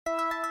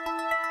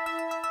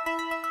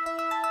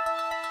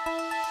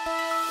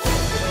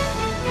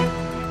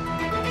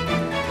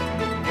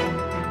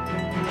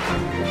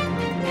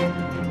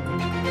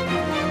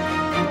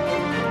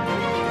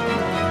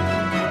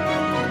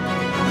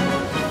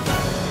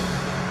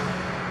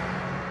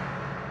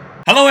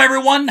Hello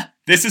everyone,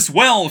 this is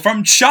Will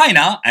from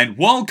China and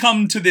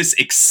welcome to this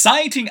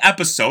exciting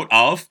episode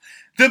of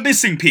The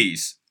Missing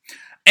Piece.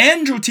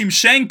 Andrew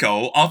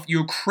Timchenko of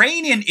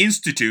Ukrainian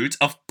Institute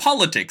of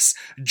Politics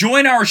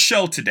joined our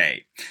show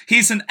today.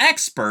 He's an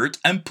expert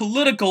and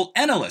political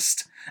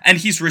analyst, and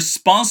he's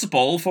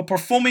responsible for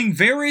performing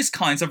various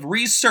kinds of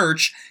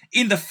research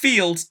in the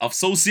fields of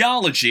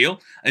sociology,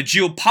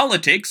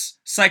 geopolitics,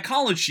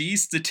 psychology,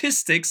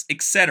 statistics,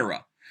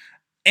 etc.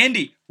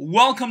 Andy,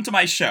 welcome to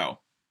my show.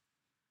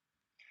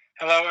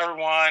 Hello,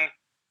 everyone.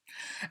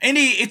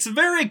 Andy, it's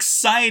very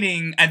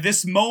exciting at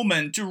this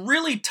moment to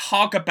really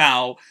talk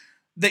about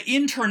the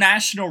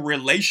international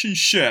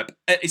relationship,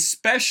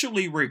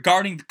 especially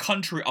regarding the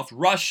country of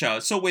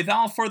Russia. So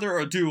without further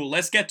ado,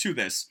 let's get to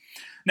this.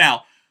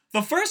 Now,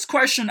 the first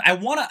question I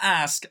want to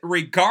ask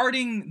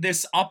regarding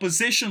this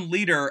opposition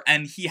leader,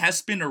 and he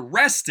has been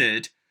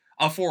arrested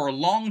for a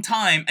long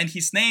time, and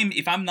his name,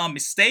 if I'm not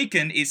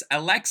mistaken, is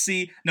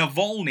Alexei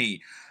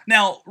Navalny.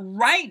 Now,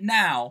 right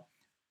now,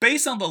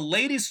 based on the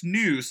latest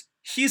news,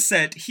 he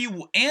said he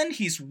will end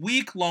his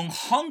week-long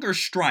hunger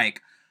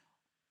strike.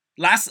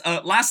 Last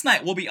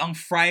night will be on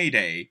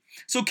Friday.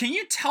 So can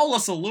you tell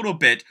us a little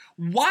bit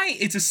why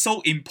it is so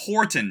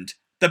important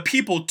that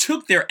people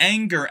took their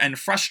anger and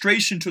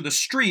frustration to the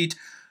street?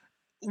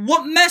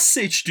 What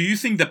message do you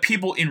think the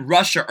people in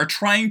Russia are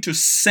trying to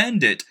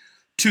send it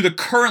to the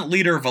current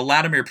leader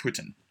Vladimir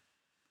Putin?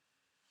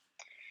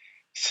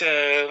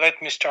 So let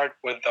me start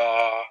with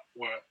a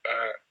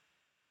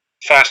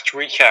fast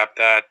recap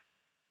that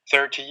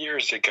 30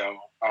 years ago,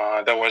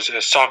 there was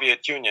a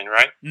Soviet Union,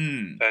 right,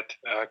 that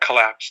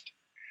collapsed.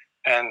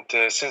 And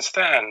since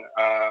then,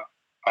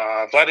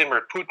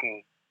 Vladimir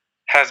Putin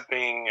has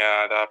been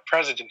the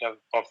president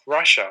of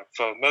Russia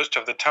for most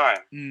of the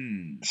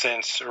time,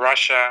 since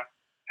Russia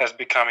has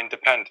become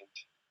independent.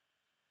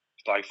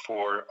 Like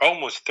for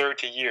almost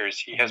 30 years,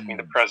 he has been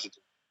the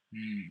president.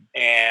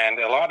 And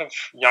a lot of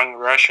young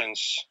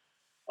Russians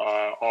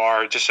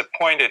are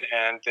disappointed,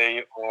 and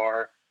they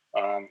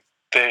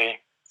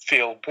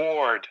feel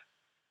bored.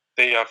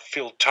 They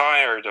feel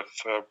tired of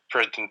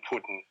President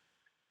Putin.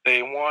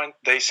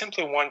 They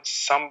simply want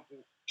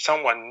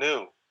someone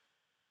new.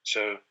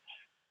 So,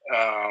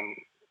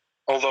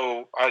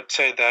 although I'd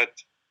say that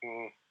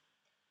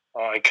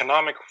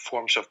economic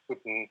reforms of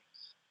Putin,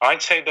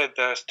 I'd say that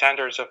the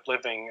standards of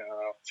living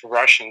for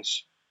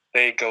Russians,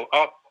 they go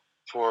up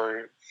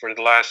for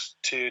the last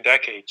 2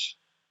 decades.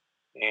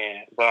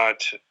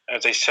 But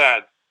as I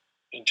said,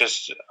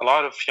 just a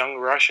lot of young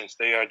Russians,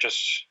 they are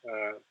just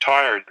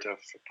tired of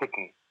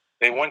Putin.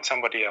 They want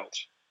somebody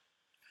else.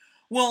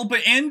 Well,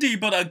 but Andy,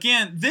 but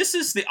again, this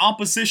is the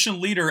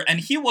opposition leader, and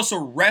he was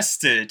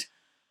arrested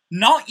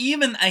not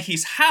even at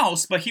his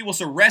house, but he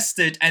was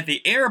arrested at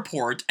the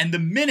airport, and the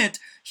minute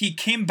he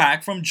came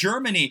back from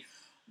Germany.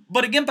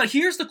 But again, but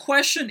here's the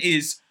question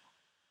is,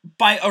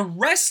 by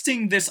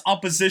arresting this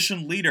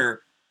opposition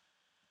leader,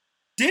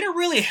 did it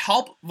really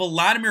help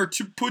Vladimir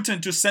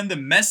Putin to send a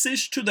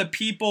message to the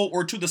people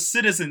or to the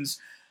citizens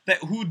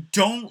who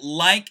don't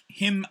like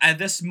him at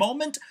this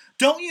moment?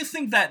 Don't you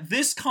think that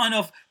this kind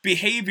of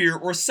behavior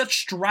or such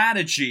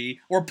strategy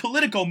or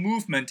political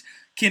movement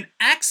can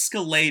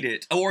escalate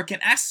it or can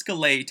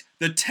escalate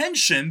the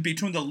tension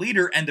between the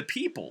leader and the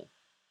people?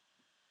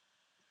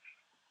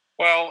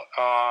 Well,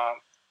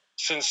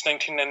 since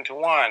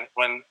 1991,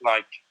 when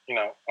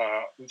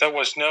there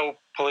was no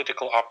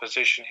political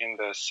opposition in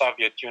the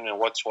Soviet Union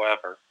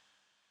whatsoever,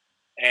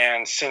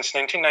 and since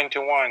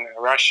 1991,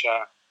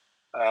 Russia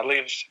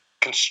lives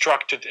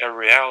constructed a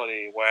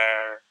reality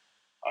where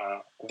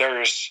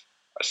there is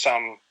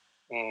some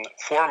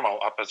formal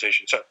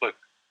opposition. So look,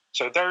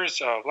 so there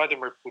is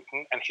Vladimir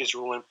Putin and his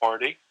ruling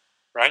party,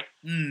 right?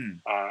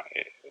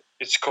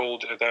 It's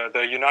called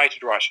the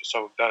United Russia.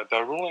 So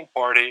the ruling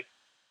party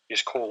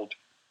is called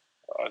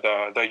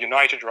the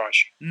United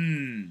Russia,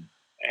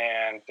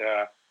 and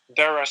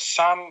there are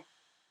some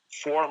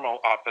formal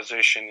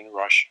opposition in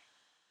Russia,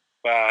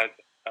 but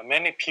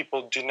many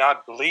people do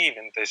not believe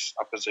in this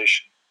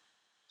opposition.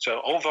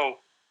 So although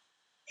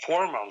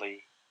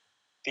formally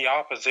the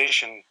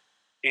opposition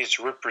is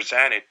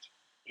represented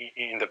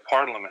in the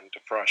parliament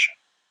of Russia,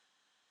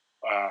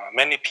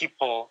 many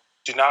people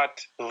do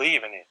not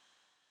believe in it.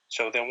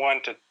 So they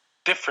want a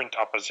different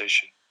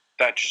opposition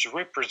that is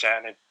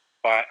represented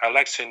by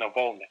Alexei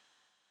Navalny.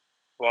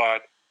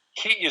 But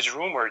he is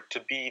rumored to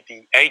be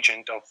the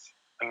agent of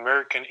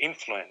American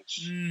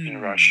influence in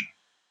Russia.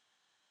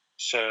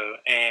 So,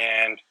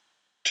 and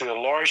to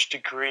a large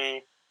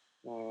degree,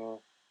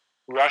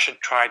 Russia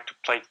tried to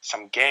play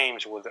some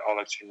games with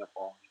Alexei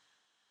Navalny.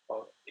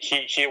 Well,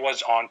 he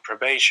was on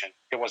probation.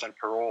 He was on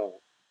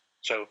parole.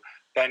 So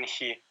then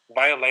he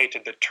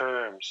violated the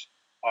terms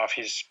of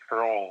his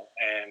parole,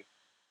 and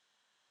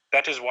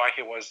that is why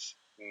he was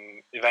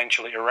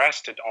eventually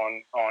arrested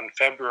on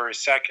February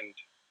 2nd,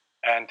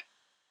 and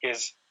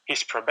his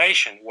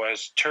probation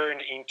was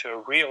turned into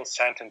a real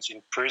sentence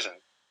in prison.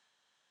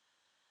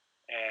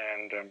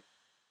 And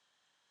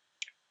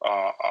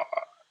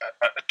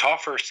a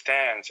tougher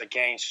stance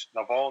against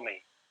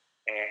Navalny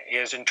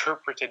is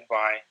interpreted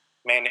by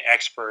many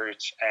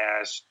experts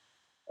as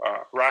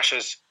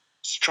Russia's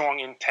strong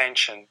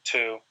intention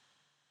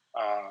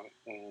um,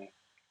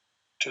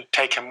 to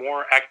take a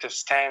more active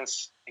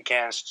stance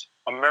against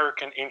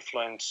American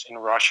influence in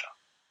Russia.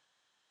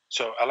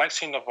 So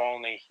Alexei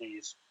Navalny,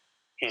 he's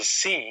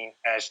seen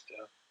as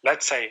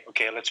let's say,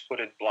 okay, let's put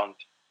it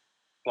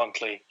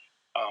bluntly,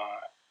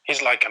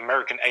 he's like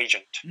American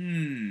agent,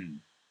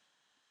 and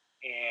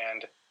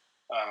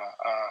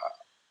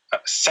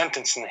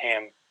sentencing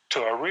him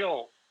to a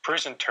real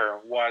prison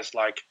term was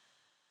like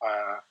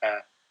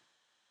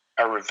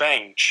a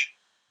revenge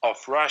of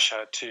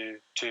Russia to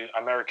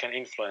American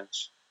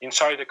influence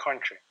inside the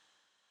country.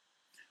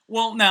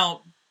 Well,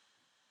 now,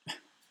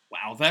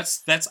 wow,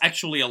 that's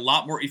actually a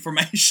lot more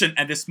information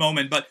at this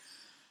moment. But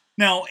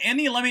now,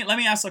 Andy, let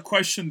me ask a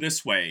question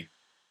this way.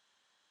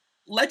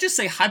 Let's just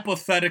say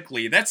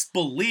hypothetically, let's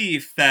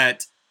believe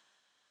that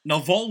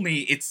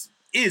Navalny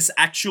is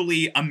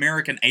actually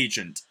American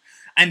agent,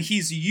 and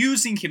he's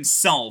using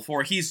himself,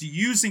 or he's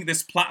using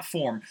this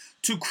platform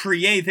to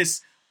create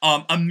this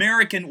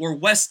American or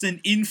Western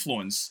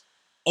influence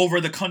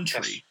over the country.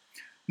 Yes.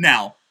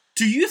 Now,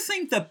 do you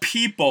think the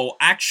people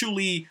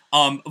actually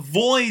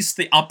voice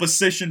the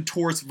opposition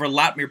towards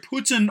Vladimir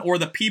Putin, or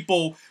the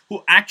people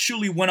who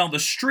actually went on the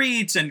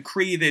streets and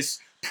created this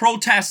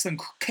protest and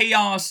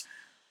chaos?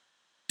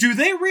 Do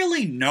they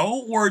really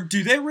know, or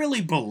do they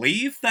really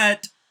believe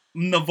that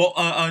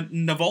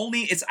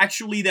Navalny is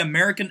actually the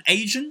American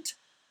agent?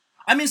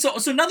 I mean, so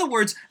in other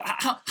words,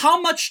 how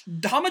much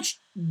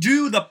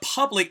do the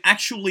public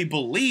actually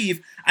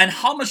believe, and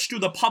how much do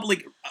the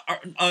public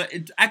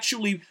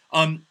actually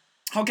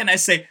how can I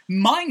say,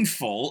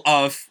 mindful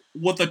of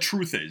what the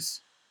truth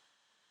is?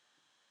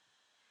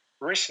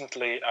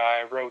 Recently,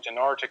 I wrote an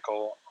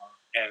article,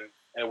 and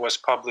it was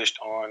published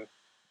on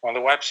the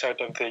website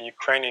of the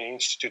Ukrainian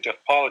Institute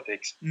of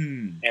Politics.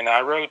 And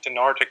I wrote an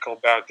article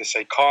about the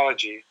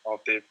psychology of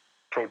the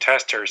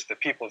protesters, the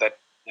people that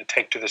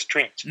take to the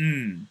streets.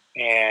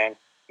 And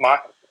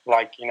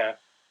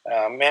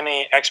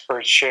many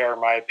experts share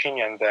my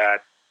opinion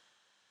that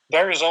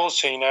there is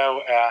also,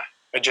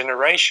 a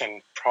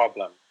generation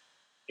problem.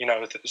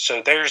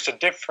 So there's a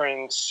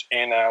difference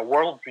in a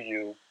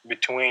worldview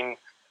between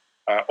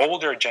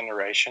older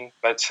generation.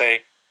 Let's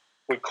say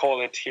we call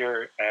it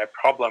here a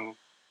problem.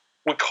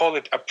 We call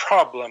it a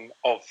problem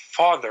of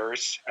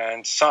fathers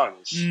and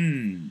sons.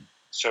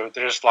 So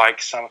there's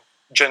like some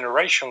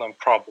generational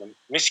problem,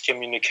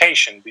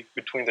 miscommunication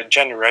between the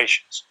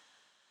generations.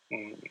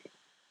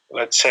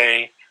 Let's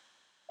say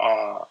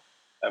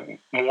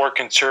more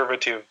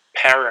conservative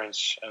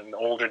parents and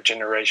older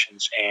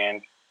generations,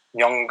 and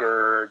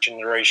younger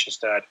generations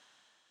that,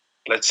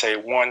 let's say,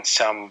 want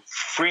some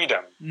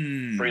freedom.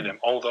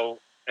 Although,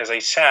 as I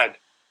said,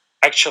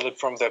 actually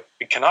from the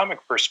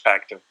economic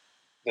perspective,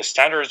 the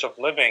standards of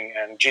living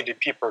and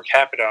GDP per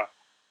capita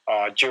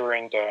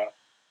during the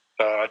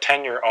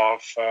tenure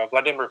of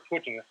Vladimir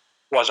Putin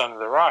was on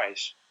the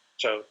rise.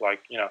 So,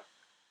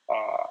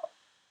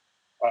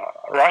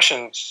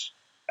 Russians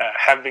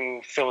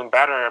feeling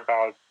better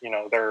about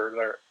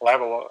their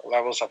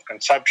levels of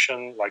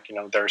consumption,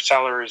 their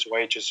salaries,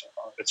 wages,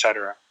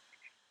 etc.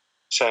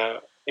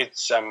 So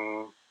it's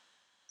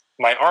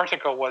my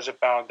article was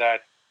about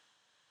that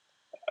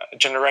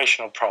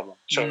generational problem.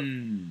 So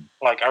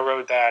I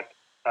wrote that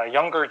a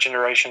younger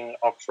generation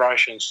of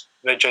Russians,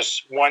 they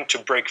just want to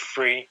break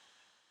free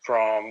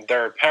from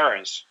their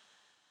parents,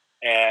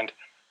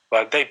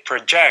 but they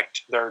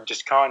project their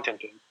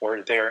discontent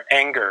or their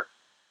anger.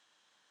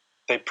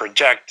 They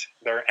project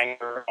their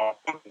anger on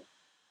Putin.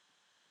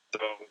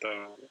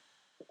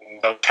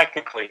 Though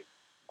technically,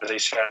 as I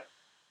said,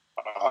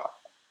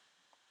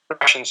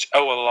 Russians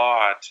owe a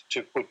lot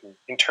to Putin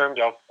in terms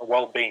of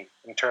well-being,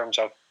 in terms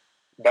of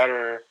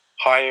better,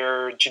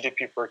 higher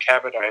GDP per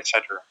capita,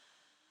 etc.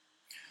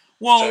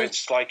 Well, so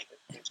it's like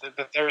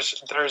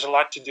there's a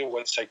lot to do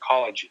with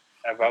psychology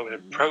about a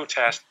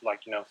protest,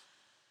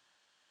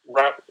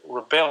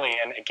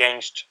 rebellion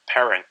against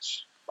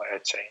parents.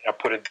 I'd say I'll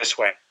put it this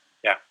way.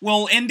 Yeah.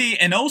 Well, Andy,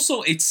 and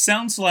also it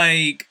sounds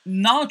like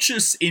not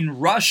just in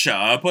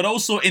Russia, but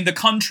also in the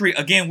country,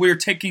 again, we're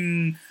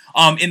taking,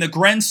 in the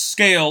grand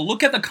scale,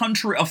 look at the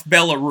country of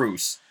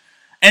Belarus.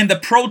 And the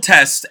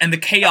protests and the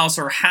chaos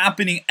are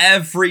happening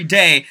every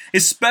day,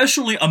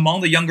 especially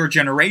among the younger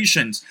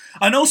generations.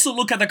 And also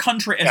look at the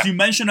country, as you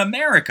mentioned,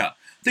 America.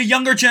 The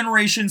younger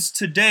generations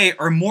today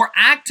are more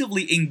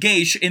actively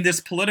engaged in this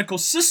political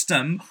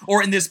system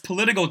or in this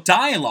political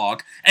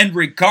dialogue. And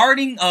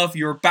regarding of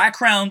your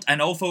background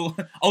and also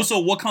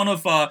what kind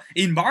of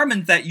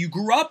environment that you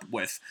grew up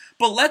with.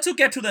 But let's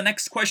get to the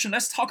next question.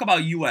 Let's talk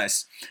about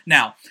U.S.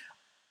 Now,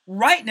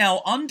 right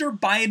now, under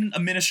Biden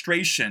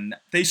administration,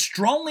 they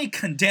strongly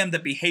condemn the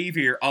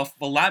behavior of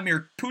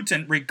Vladimir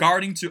Putin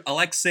regarding to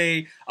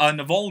Alexei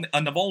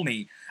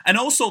Navalny. And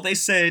also they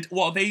said,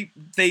 well, they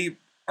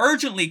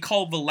urgently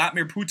called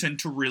Vladimir Putin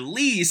to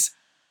release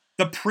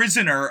the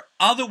prisoner,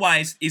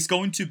 otherwise it's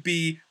going to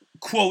be,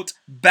 quote,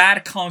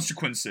 bad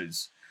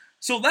consequences.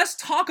 So let's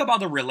talk about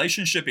the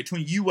relationship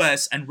between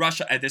U.S. and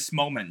Russia at this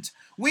moment.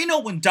 We know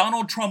when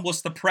Donald Trump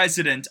was the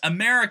president,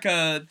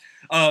 America,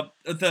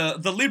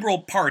 the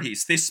liberal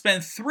parties, they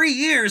spent 3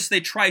 years.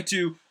 They tried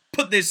to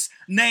put this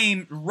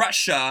name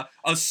Russia,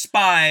 a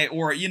spy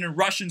or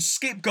Russian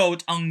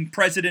scapegoat on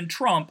President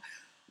Trump.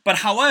 But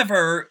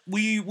however,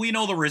 we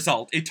know the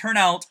result. It turned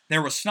out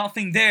there was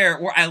nothing there,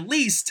 or at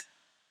least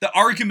the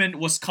argument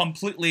was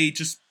completely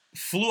just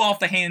flew off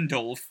the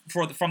handle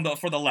for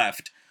the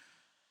left.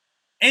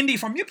 Andy,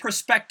 from your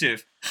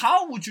perspective,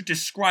 how would you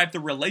describe the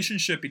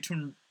relationship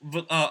between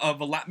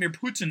Vladimir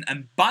Putin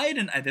and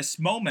Biden at this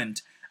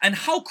moment, and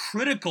how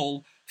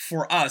critical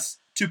for us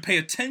to pay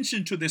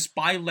attention to this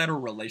bilateral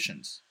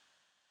relations?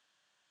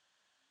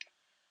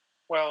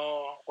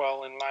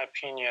 Well, in my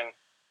opinion,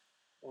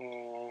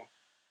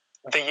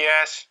 the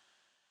U.S.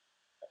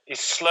 is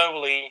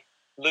slowly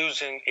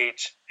losing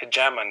its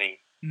hegemony,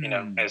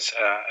 as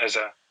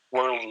a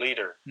world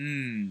leader.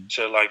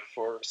 So, like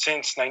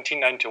since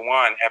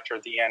 1991, after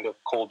the end of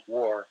Cold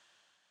War,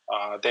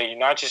 the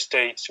United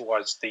States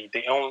was the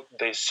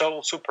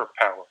sole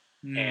superpower,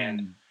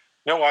 and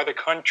no other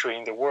country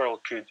in the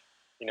world could,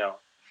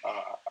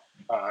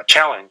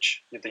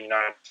 challenge the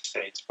United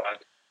States.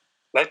 But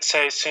let's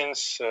say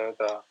since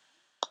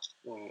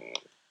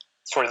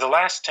for the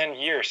last 10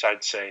 years,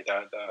 I'd say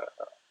that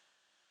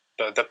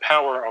the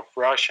power of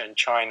Russia and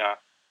China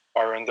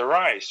are on the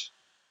rise,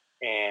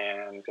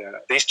 and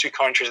these two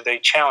countries, they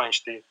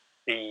challenge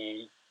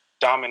the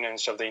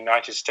dominance of the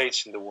United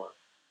States in the world.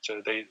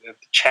 So they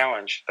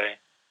challenge,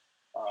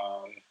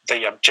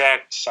 they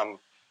object some,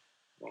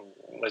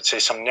 let's say,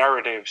 some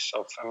narratives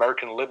of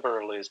American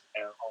liberalism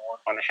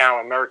on how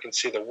Americans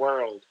see the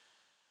world.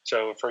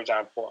 So, for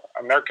example,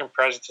 American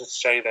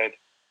presidents say that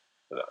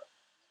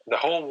the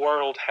whole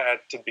world had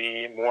to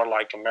be more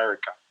like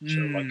America, so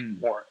like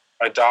more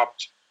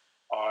adopt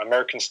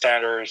American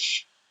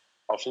standards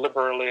of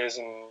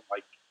liberalism,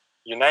 like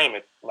you name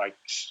it, like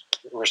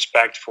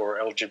respect for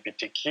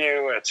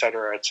LGBTQ,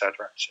 etc.,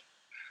 etc.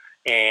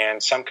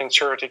 And some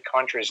conservative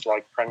countries,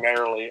 like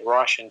primarily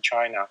Russia and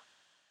China,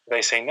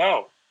 they say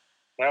no,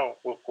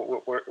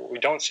 we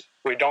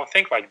don't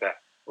think like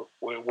that.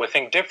 We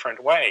think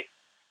different way,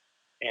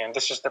 and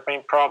this is the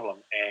main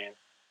problem.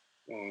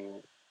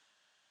 And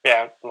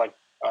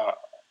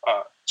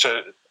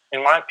so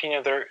in my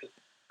opinion,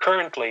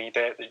 currently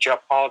the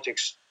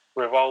geopolitics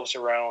revolves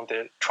around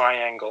the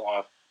triangle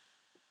of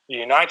the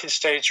United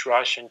States,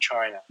 Russia, and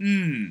China.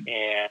 And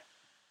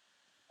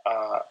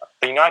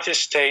the United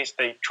States,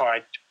 they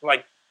tried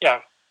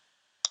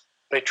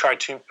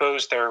to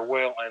impose their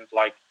will and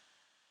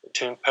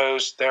to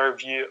impose their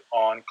view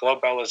on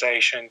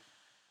globalization,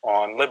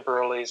 on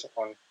liberalism,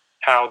 on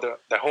how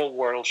the whole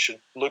world should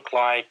look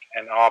like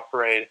and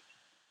operate.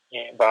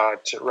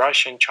 But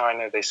Russia and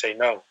China, they say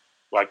no.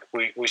 Like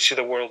we see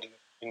the world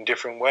in a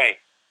different way.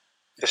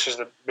 This is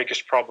the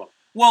biggest problem.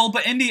 Well,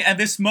 but Andy, at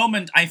this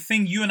moment, I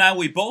think you and I,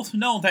 we both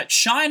know that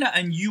China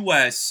and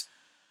U.S.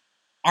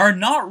 are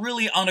not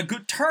really on a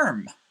good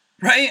term,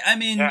 right? I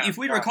mean, if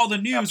we recall the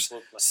news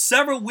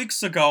several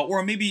weeks ago,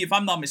 or maybe if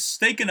I'm not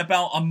mistaken,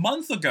 about a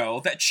month ago,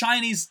 that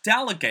Chinese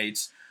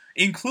delegates,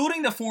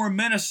 including the foreign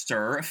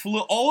minister,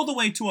 flew all the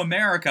way to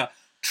America,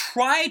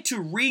 tried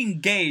to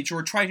re-engage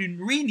or try to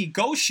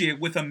renegotiate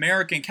with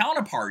American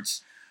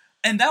counterparts.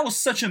 And that was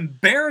such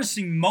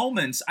embarrassing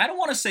moments. I don't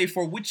want to say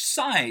for which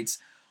sides,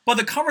 but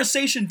the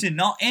conversation did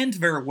not end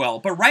very well.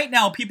 But right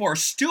now, people are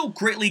still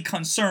greatly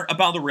concerned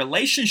about the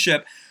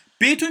relationship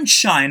between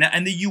China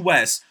and the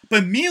U.S.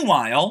 But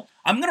meanwhile,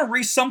 I'm going to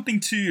read something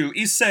to you.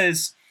 It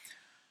says,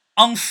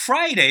 on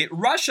Thursday,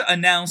 Russia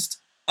announced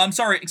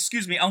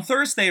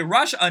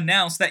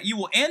that it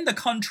will end the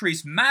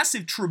country's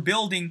massive troop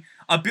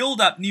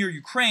build-up near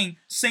Ukraine,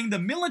 saying the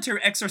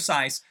military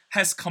exercise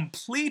has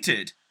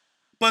completed.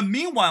 But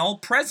meanwhile,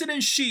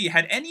 President Xi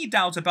had any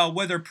doubts about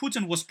whether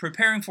Putin was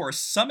preparing for a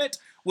summit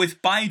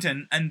with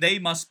Biden, and they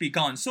must be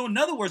gone. So in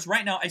other words,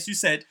 right now, as you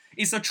said,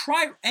 it's a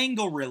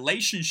triangle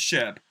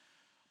relationship.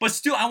 But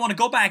still, I want to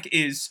go back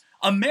is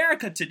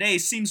America today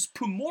seems to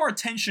put more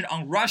attention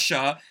on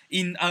Russia,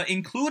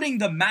 including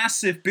the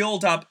massive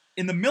buildup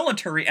in the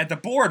military at the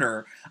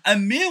border.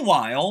 And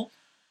meanwhile,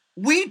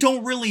 we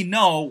don't really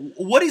know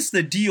what is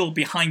the deal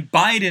behind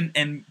Biden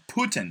and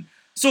Putin.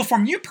 So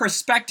from your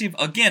perspective,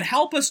 again,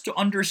 help us to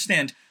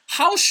understand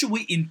how should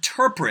we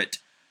interpret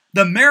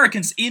the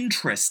Americans'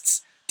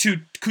 interests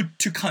to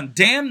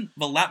condemn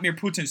Vladimir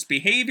Putin's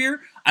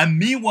behavior and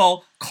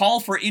meanwhile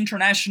call for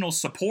international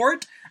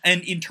support.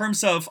 And in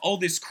terms of all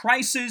this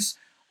crisis,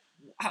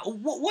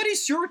 what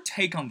is your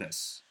take on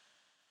this?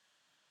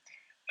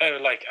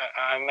 Like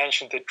I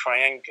mentioned, the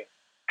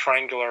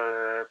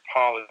triangular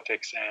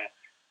politics, and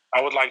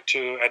I would like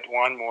to add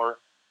one more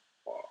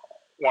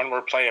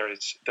player.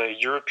 It's the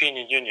European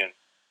Union.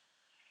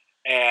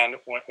 And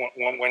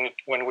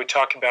when we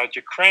talk about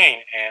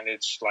Ukraine and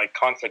its like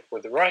conflict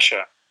with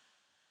Russia,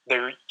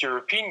 the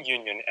European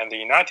Union and the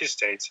United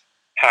States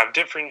have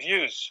different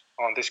views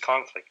on this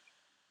conflict.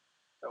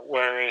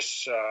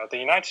 whereas the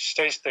United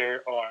States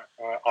there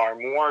are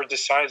more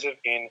decisive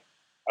in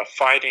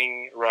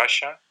fighting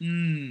Russia.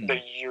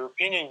 The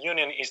European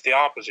Union is the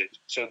opposite.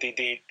 So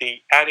the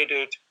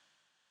attitude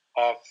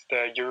of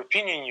the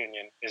European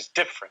Union is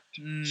different.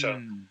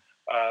 So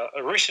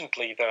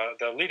recently,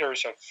 the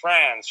leaders of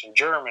France and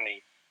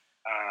Germany,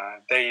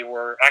 they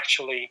were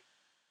actually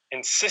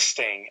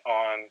insisting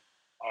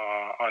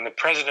on the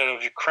president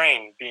of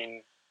Ukraine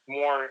being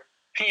more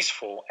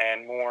peaceful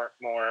and more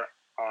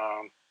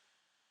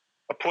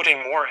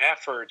putting more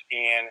effort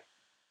in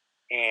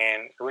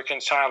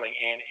reconciling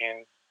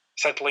and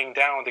settling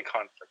down the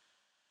conflict.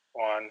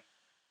 On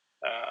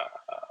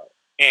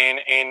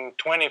in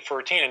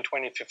 2014 and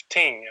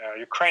 2015,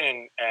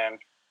 Ukraine and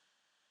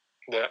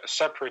the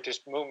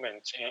separatist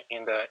movements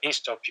in the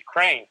east of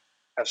Ukraine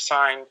have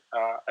signed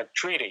a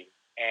treaty,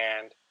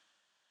 and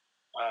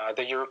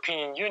the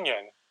European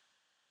Union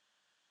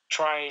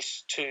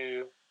tries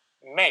to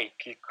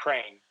make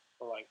Ukraine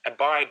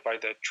abide by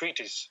the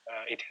treaties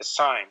it has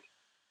signed.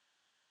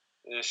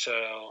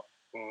 So,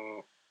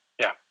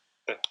 yeah.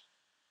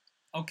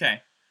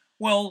 Okay.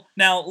 Well,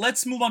 now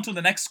let's move on to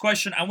the next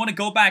question. I want to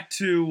go back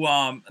to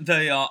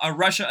the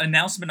Russia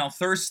announcement on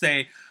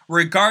Thursday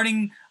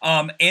regarding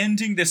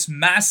ending this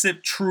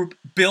massive troop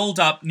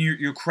buildup near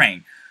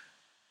Ukraine.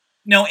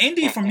 Now,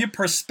 Andy, from your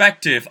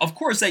perspective, of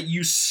course, that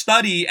you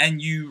study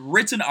and you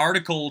written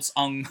articles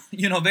on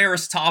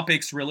various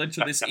topics related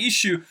to this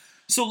issue.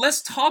 So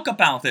let's talk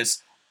about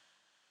this.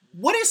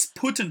 What is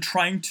Putin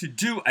trying to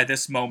do at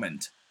this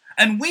moment?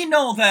 And we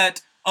know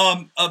that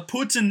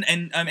Putin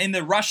and in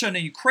the Russia and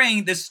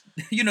Ukraine, this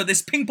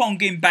this ping pong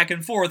game back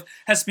and forth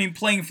has been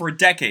playing for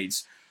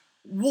decades.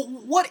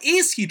 What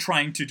is he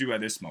trying to do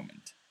at this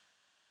moment?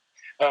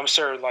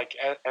 Sir,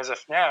 as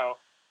of now,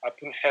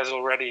 Putin has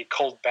already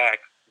called back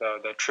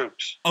the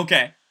troops.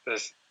 Okay.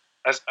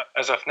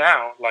 As of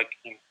now,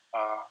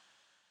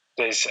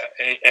 this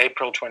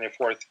April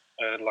 24th,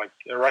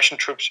 Russian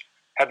troops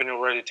have been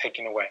already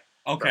taken away.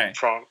 Okay.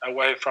 From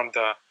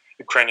the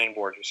Ukrainian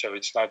border, so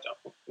it's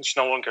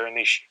no longer an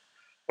issue.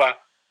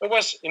 But it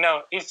was,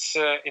 it's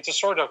a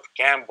sort of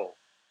gamble.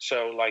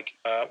 So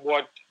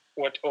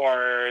what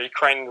are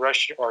Ukraine and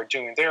Russia are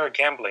doing? They are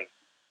gambling.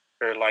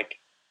 They're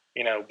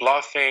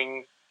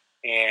bluffing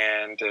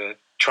and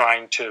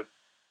trying to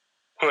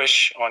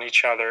push on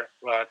each other,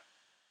 but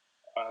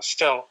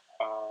still.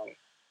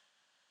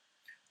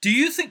 Do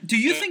you think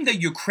the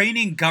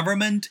Ukrainian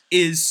government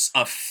is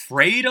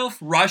afraid of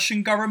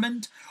Russian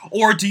government,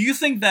 or do you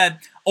think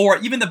that, or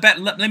even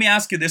let me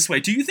ask you this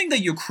way: do you think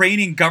the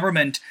Ukrainian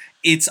government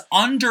is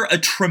under a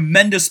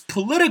tremendous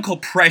political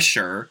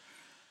pressure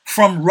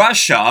from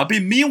Russia?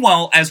 But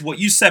meanwhile, as what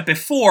you said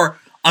before,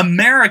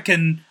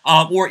 American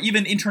or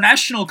even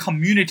international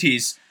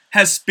communities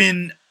has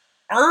been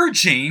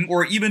urging,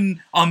 or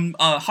even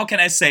how can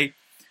I say,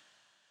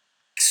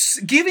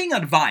 giving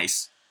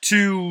advice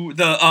to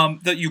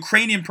the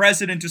Ukrainian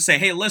president to say,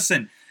 hey,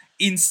 listen,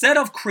 instead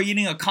of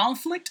creating a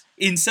conflict,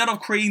 instead of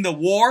creating the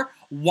war,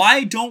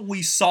 why don't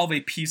we solve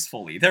it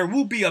peacefully? There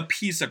will be a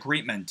peace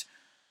agreement.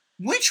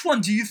 Which one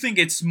do you think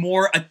it's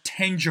more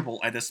tangible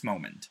at this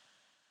moment?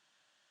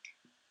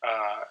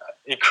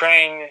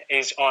 Ukraine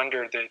is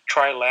under the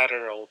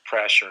trilateral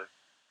pressure.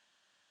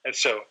 And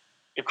so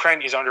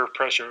Ukraine is under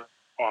pressure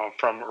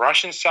from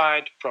Russian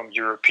side, from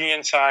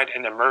European side,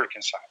 and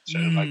American side. So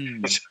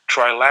it's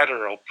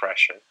trilateral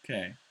pressure.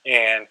 Okay.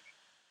 And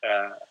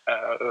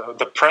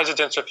the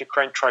presidents of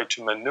Ukraine tried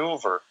to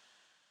maneuver.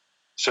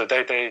 So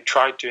they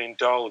tried to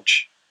indulge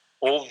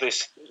all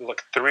these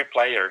three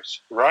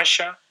players: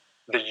 Russia,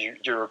 the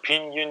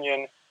European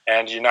Union,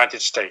 and the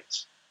United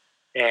States.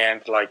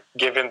 And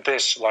given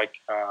this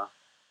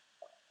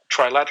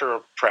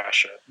trilateral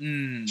pressure,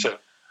 so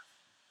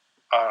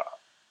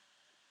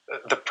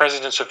the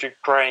presidents of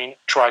Ukraine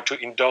try to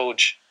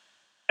indulge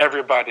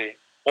everybody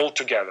all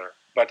together,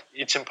 but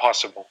it's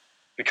impossible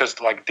because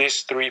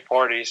these three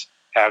parties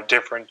have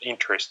different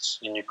interests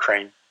in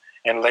Ukraine,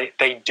 and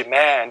they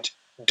demand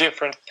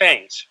different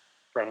things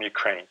from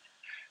Ukraine.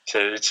 So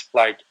it's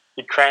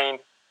Ukraine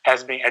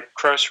has been at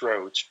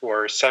crossroads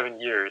for 7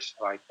 years,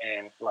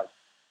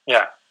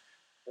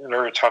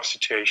 very tough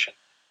situation.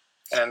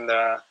 And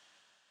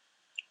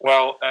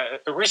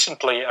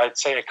recently, I'd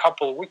say a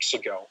couple of weeks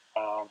ago,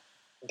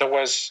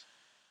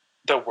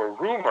 there were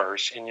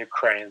rumors in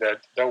Ukraine that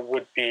there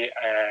would be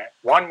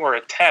one more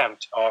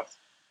attempt of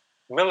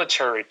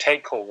military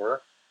takeover.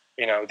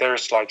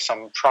 There's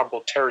some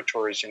troubled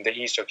territories in the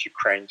east of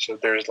Ukraine, so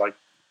there's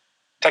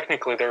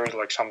technically there is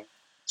some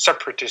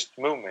separatist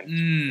movement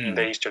in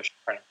the east of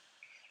Ukraine.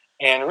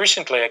 And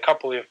recently, a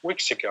couple of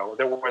weeks ago,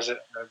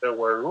 there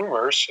were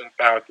rumors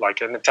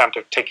about an attempt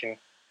of taking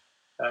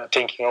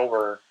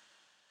over,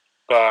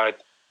 but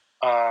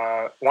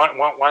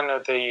one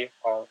of the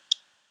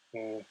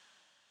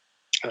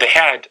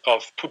head of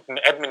Putin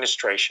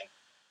administration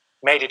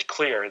made it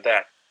clear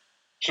that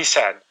he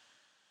said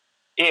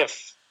if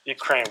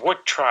Ukraine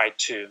would try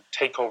to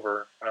take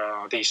over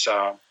these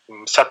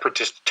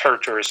separatist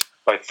territories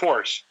by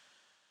force,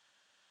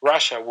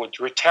 Russia would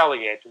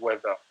retaliate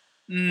with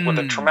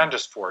a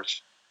tremendous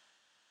force.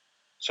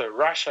 So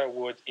Russia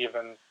would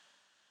even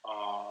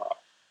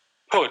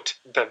put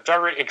the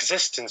very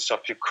existence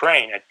of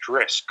Ukraine at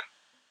risk.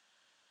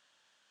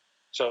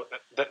 So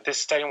this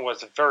statement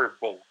was very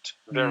bold,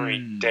 very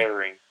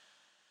daring.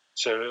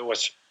 So it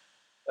was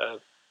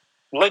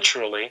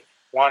literally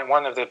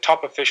one of the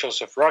top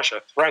officials of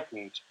Russia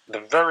threatened the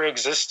very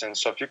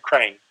existence of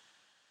Ukraine.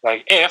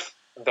 Like if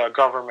the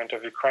government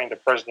of Ukraine, the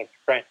president of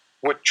Ukraine,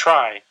 would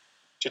try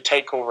to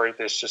take over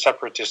this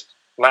separatist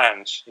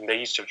lands in the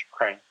east of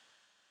Ukraine.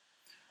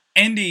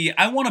 Andy,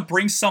 I want to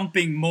bring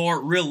something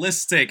more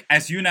realistic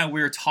as you and I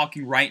we're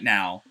talking right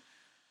now.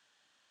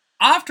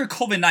 After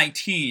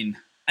COVID-19,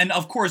 and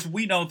of course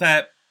we know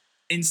that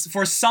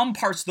for some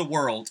parts of the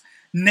world,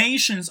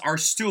 nations are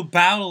still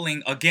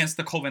battling against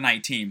the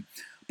COVID-19.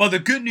 But the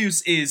good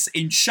news is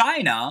in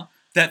China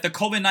that the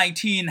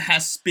COVID-19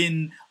 has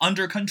been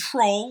under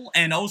control,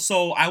 and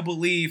also I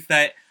believe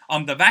that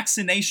the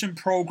vaccination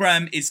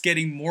program is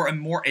getting more and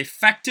more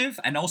effective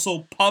and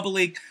also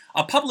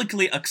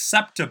publicly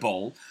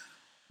acceptable.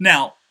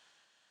 Now,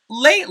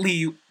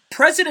 lately,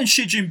 President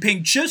Xi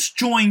Jinping just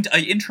joined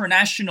an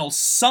international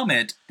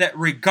summit that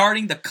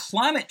regarding the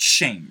climate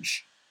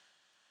change.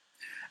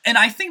 And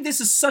I think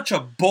this is such a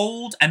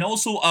bold and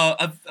also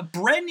a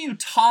brand new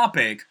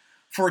topic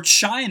for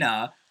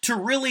China to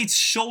really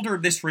shoulder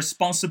this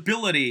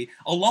responsibility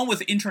along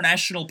with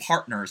international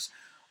partners.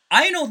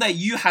 I know that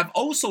you have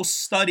also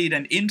studied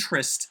an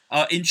interest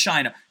in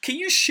China. Can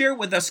you share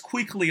with us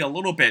quickly a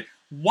little bit?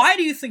 Why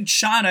do you think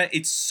China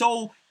is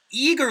so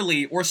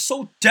eagerly or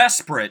so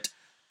desperate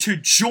to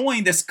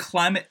join this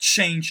climate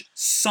change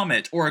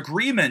summit or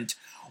agreement?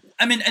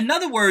 I mean, in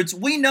other words,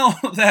 we know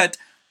that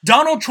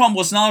Donald Trump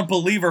was not a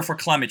believer for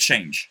climate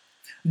change.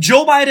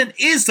 Joe Biden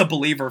is the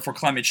believer for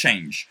climate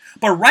change.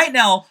 But right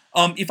now,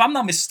 if I'm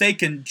not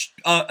mistaken,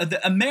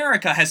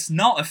 America has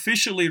not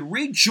officially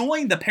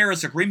rejoined the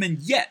Paris Agreement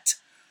yet.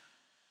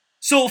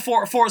 So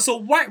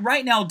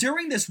right now,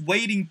 during this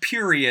waiting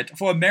period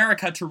for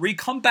America to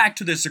come back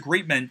to this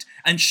agreement,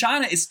 and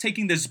China is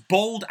taking this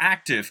bold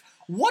active,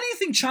 what do you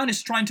think China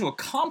is trying to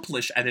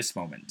accomplish at this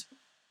moment?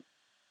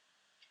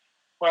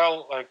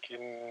 Well,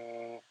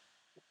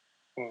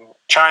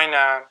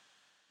 China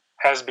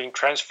has been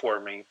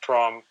transforming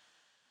from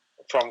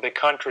the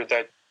country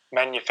that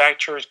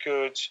manufactures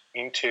goods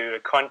into a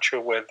country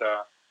with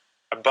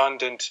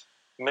abundant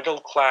middle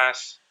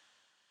class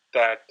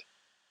that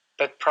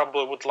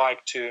probably would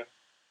like to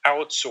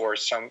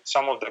outsource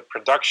some of the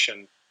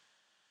production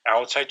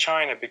outside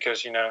China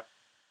because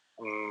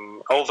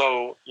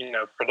although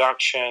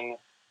production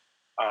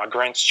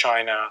grants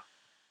China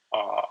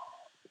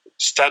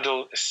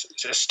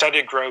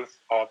steady growth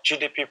of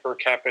GDP per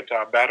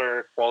capita,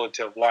 better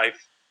quality of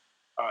life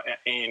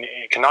in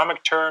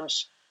economic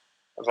terms,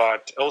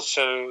 but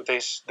also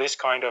this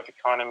kind of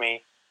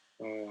economy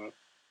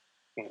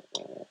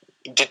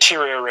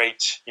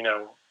deteriorates,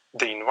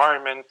 the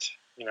environment,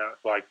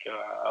 like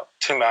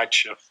too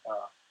much of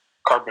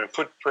carbon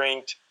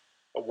footprint,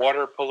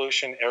 water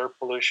pollution, air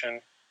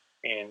pollution,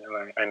 and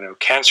I know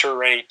cancer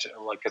rate,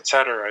 like et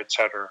cetera, et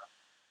cetera.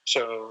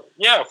 So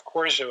yeah, of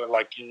course,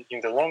 like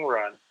in the long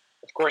run,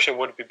 of course, it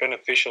would be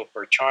beneficial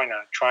for China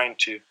trying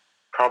to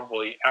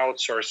probably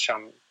outsource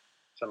some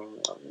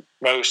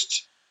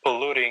most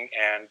polluting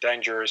and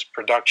dangerous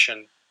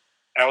production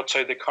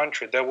outside the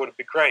country. That would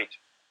be great,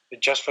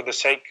 just for the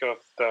sake of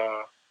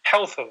the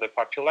health of the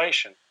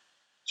population.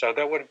 So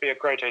that would be a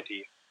great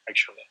idea,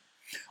 actually.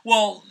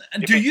 Well,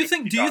 do you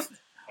think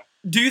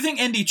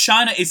Andy,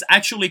 China is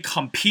actually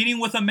competing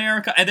with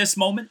America at this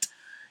moment,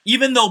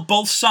 even though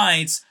both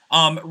sides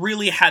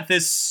really had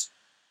this,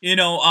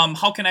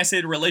 how can I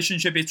say the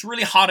relationship? It's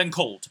really hot and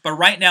cold, but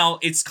right now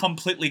it's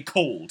completely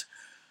cold.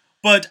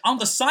 But on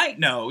the side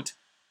note,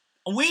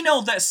 we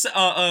know that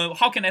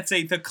how can I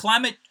say the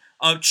climate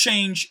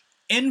change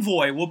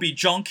envoy will be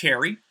John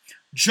Kerry.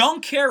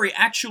 John Kerry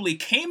actually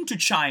came to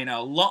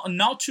China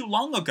not too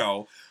long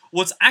ago,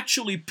 was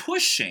actually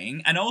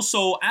pushing and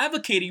also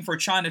advocating for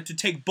China to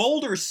take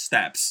bolder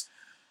steps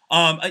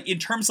in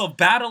terms of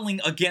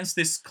battling against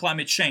this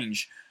climate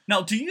change.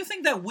 Now, do you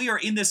think that we are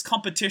in this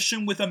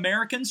competition with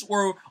Americans,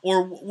 or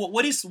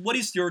what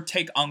is your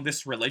take on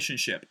this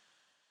relationship?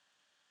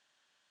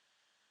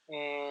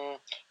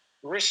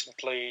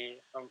 Recently,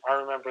 I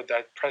remember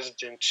that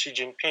President Xi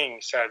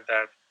Jinping said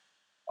that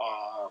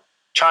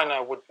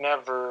China would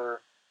never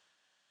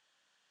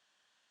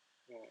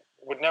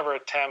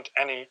attempt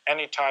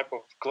any type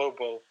of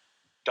global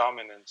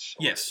dominance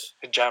or Yes.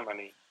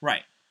 hegemony,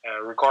 Right.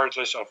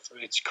 Regardless of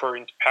its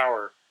current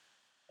power.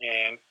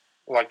 And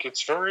like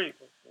it's very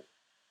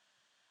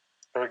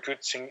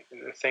good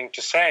thing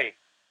to say.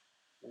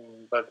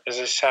 But as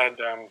I said,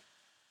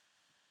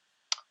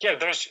 yeah,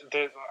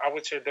 I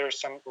would say there's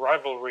some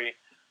rivalry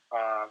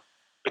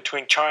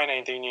between China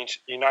and the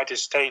United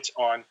States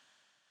on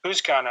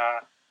who's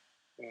gonna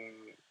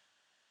um,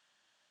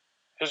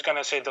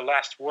 say the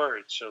last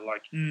word. So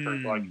like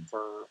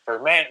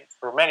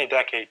for many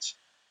decades,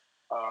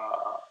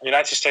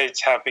 United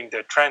States have been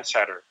the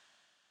trendsetter.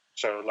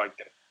 So like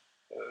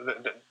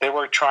they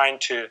were trying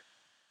to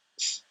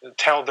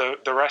tell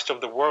the rest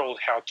of the world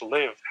how to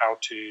live, how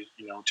to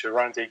to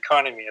run the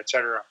economy,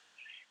 etc.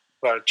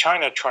 But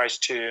China tries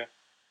to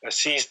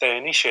seize the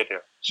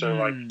initiative. So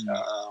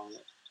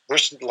Mm.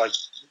 recently, like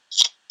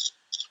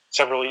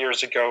several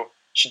years ago,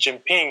 Xi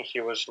Jinping,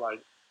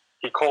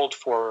 he called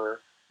for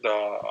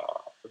the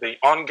the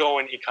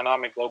ongoing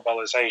economic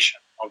globalization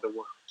of the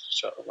world.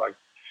 So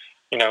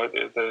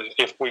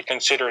if we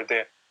consider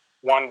the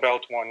One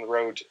Belt One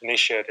Road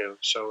initiative,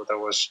 so there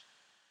was,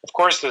 of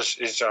course, this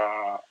is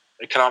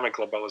economic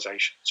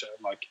globalization. So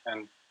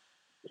and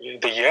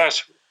the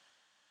U.S.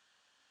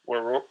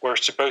 were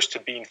supposed to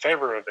be in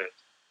favor of it,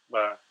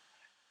 but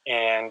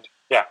and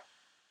yeah,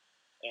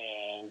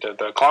 and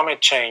the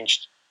climate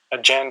change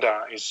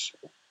agenda is,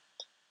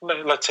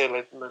 let's say,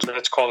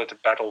 let's call it a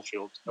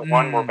battlefield,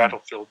 one more Mm.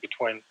 battlefield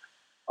between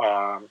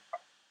um,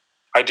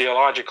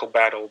 ideological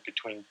battle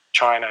between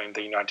China and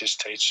the United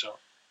States. So,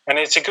 and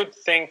it's a good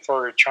thing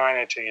for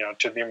China to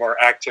to be more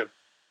active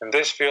in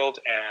this field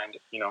and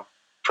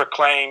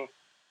proclaim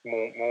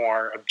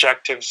more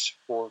objectives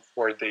for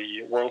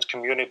the world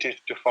community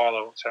to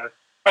follow. So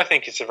I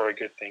think it's a very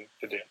good thing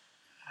to do.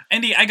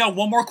 Andy, I got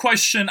one more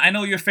question. I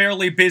know you're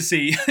fairly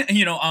busy.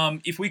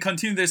 If we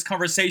continue this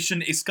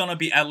conversation, it's gonna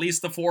be at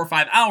least the 4 or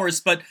 5 hours.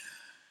 But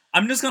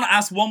I'm just gonna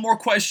ask one more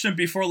question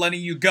before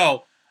letting you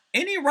go.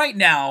 Andy, right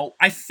now,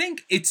 I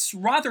think it's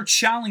rather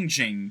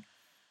challenging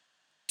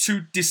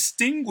to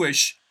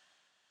distinguish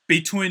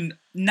between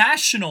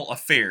national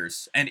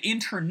affairs and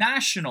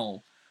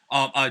international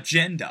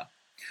agenda,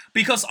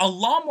 because a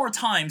lot more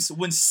times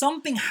when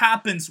something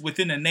happens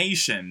within a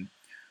nation,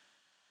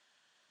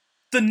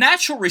 the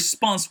natural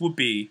response would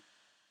be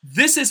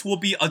will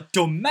be a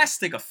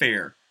domestic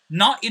affair,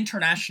 not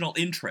international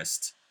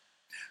interest.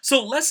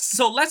 So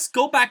let's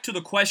go back to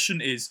the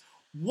question: is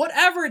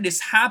whatever it is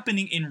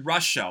happening in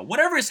Russia,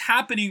 whatever is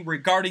happening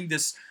regarding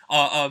this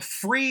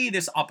free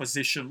this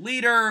opposition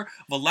leader,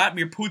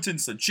 Vladimir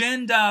Putin's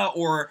agenda,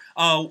 or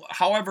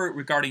however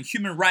regarding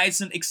human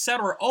rights and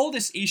etc., all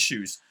these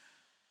issues,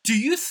 do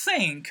you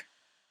think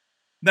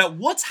that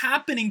what's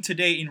happening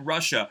today in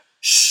Russia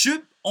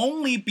should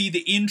only be the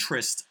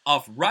interest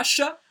of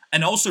Russia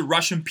and also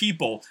Russian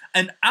people,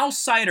 and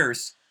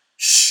outsiders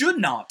should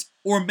not,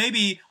 or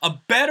maybe a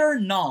better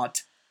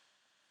not,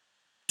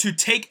 to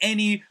take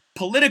any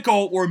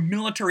political or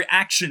military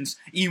actions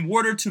in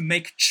order to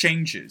make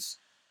changes?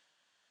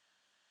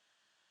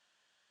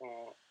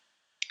 Mm,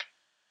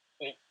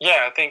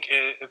 yeah, I think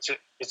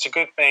it's a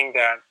good thing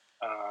that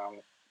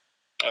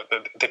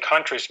the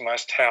countries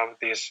must have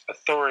this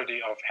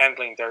authority of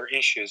handling their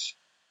issues,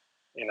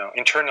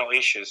 internal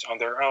issues on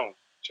their own.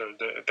 So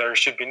there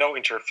should be no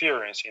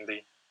interference in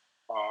the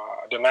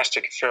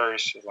domestic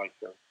affairs, like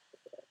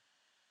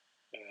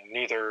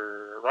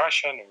neither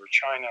Russia nor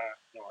China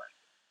nor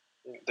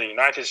the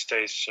United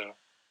States. So,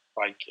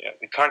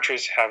 the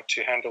countries have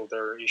to handle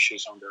their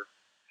issues on their.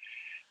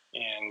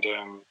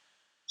 And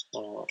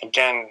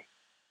again,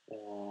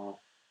 uh,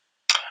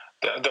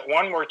 the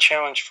one more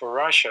challenge for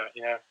Russia,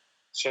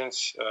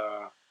 since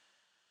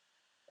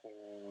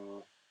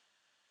um,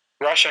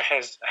 Russia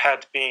has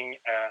had been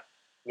a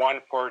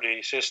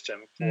one-party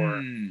system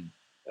for Hmm.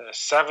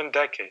 7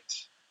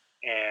 decades,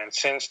 and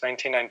since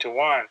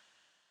 1991,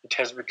 it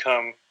has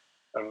become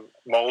a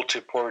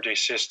multi-party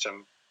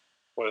system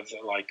with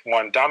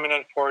one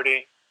dominant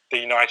party, the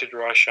United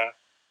Russia,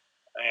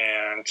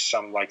 and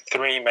some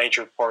three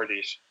major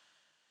parties.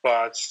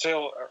 But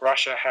still,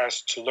 Russia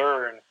has to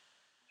learn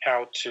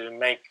how to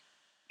make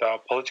the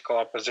political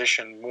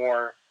opposition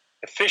more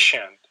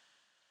efficient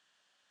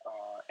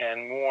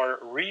and more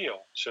real.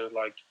 So,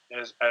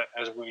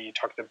 as we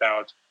talked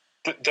about,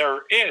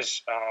 there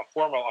is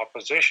formal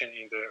opposition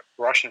in the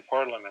Russian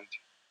parliament,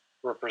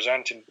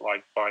 represented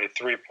by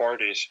three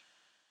parties.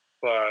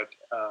 But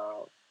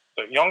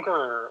the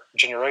younger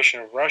generation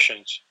of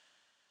Russians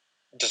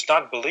does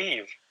not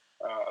believe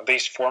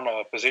this formal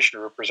opposition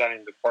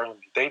representing the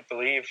parliament. They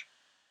believe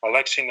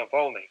Alexei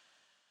Navalny,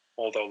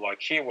 although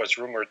he was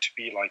rumored to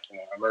be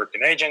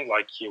American agent,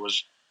 he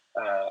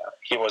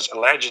was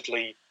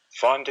allegedly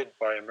funded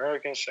by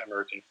Americans,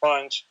 American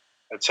funds,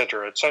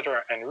 etc.,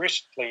 etc. And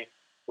recently,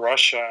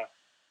 Russia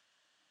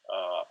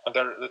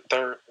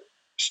there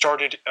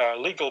started a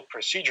legal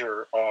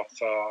procedure of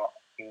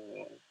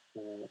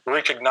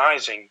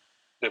recognizing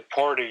the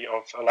party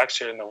of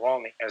Alexei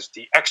Navalny as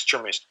the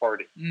extremist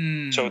party.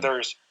 So Hmm.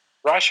 there's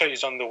Russia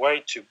is on the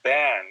way to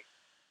ban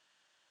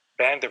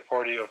the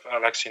party of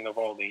Alexei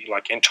Navalny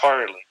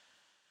entirely.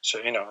 So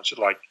it's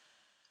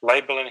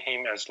labeling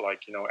him as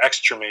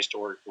extremist,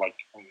 or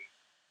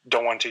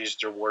don't want to use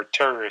the word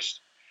terrorist.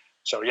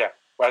 So yeah,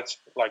 but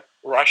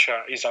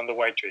Russia is on the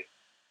way to it.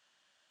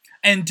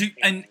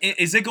 And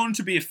is it going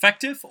to be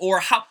effective, or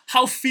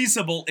how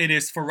feasible it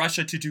is for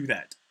Russia to do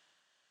that?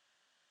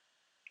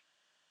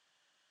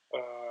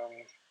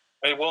 Um,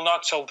 it will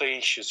not solve the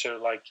issue. So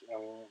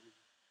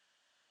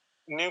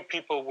new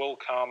people will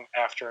come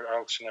after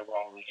Alexei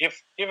Navalny.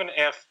 If even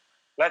if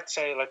let's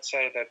say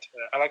that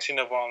Alexei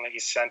Navalny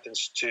is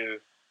sentenced to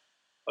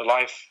a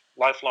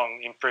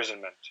lifelong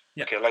imprisonment.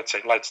 Yeah. Okay, let's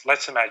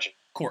imagine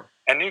Core.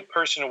 a new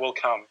person will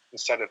come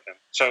instead of him.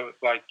 So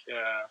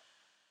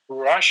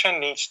Russia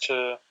needs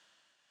to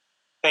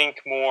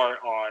think more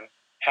on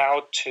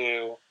how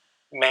to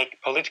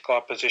make political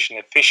opposition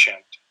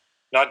efficient,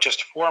 not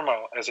just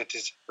formal as it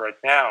is right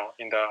now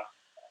in the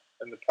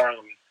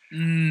parliament.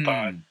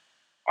 But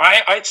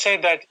I'd say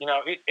that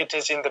it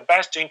is in the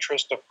best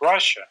interest of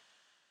Russia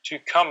to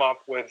come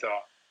up with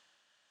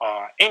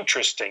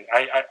interesting.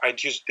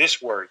 I'd use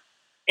this word,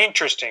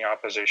 interesting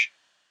opposition,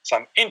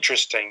 some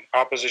interesting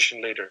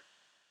opposition leader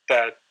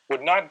that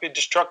would not be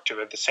destructive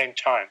at the same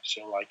time.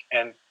 So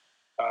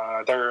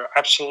there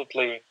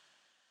absolutely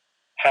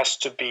has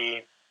to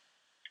be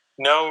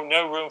no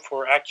room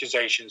for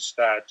accusations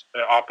that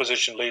the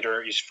opposition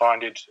leader is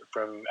funded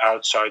from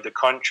outside the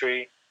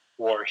country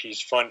or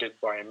he's funded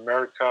by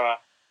America.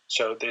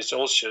 So there's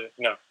also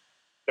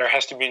there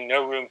has to be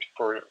no room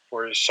for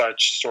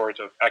such sort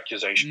of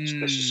accusations.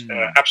 This is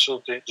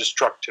absolutely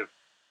destructive.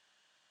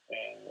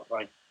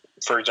 And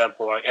for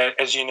example,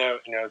 as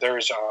there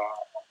is a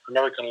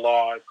American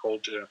law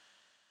called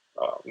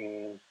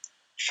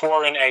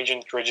Foreign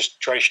Agent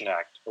Registration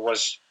Act.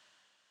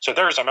 So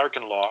there is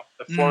American law,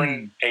 the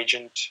Foreign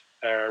Agent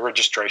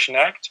Registration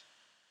Act.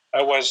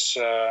 It was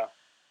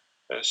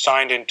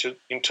signed into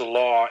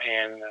law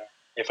in,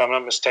 if I'm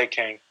not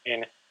mistaken,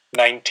 in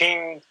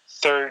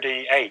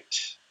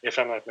 1938. If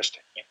I'm not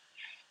mistaken.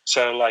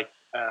 So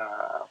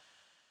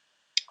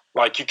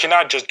you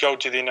cannot just go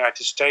to the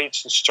United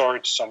States and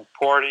start some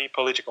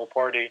political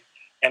party,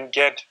 and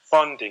get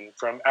funding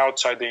from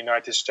outside the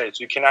United States.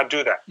 You cannot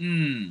do that.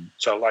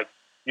 So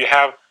you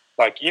have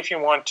if you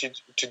want to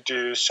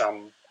do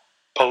some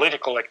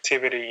political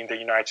activity in the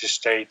United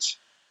States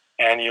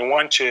and you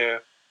want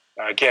to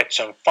get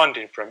some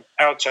funding from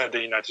outside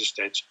the United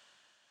States,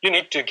 you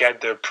need to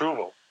get the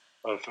approval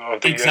of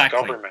the U.S.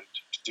 government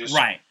to do so.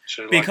 Right.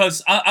 So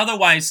because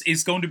otherwise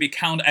it's going to be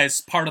counted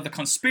as part of the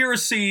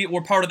conspiracy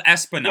or part of the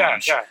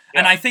espionage.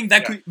 And I think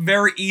that could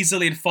very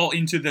easily fall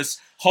into this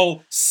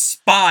whole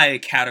spy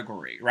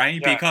category, right?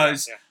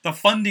 Because the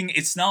funding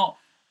it's not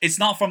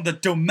from the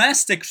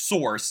domestic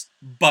source,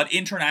 but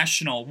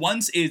international.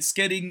 Once it's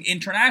getting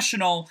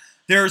international,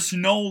 there's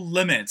no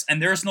limits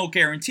and there's no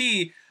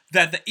guarantee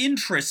that the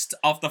interest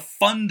of the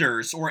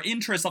funders or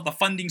interest of the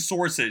funding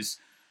sources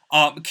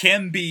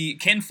can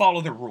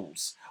follow the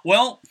rules.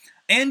 Well,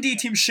 Andy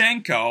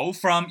Timchenko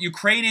from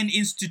Ukrainian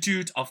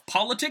Institute of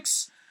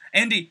Politics.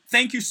 Andy,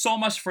 thank you so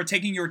much for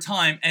taking your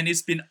time, and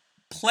it's been a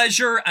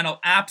pleasure and an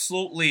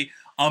absolutely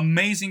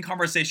amazing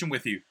conversation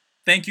with you.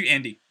 Thank you,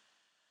 Andy.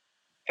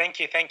 Thank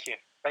you,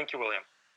 William.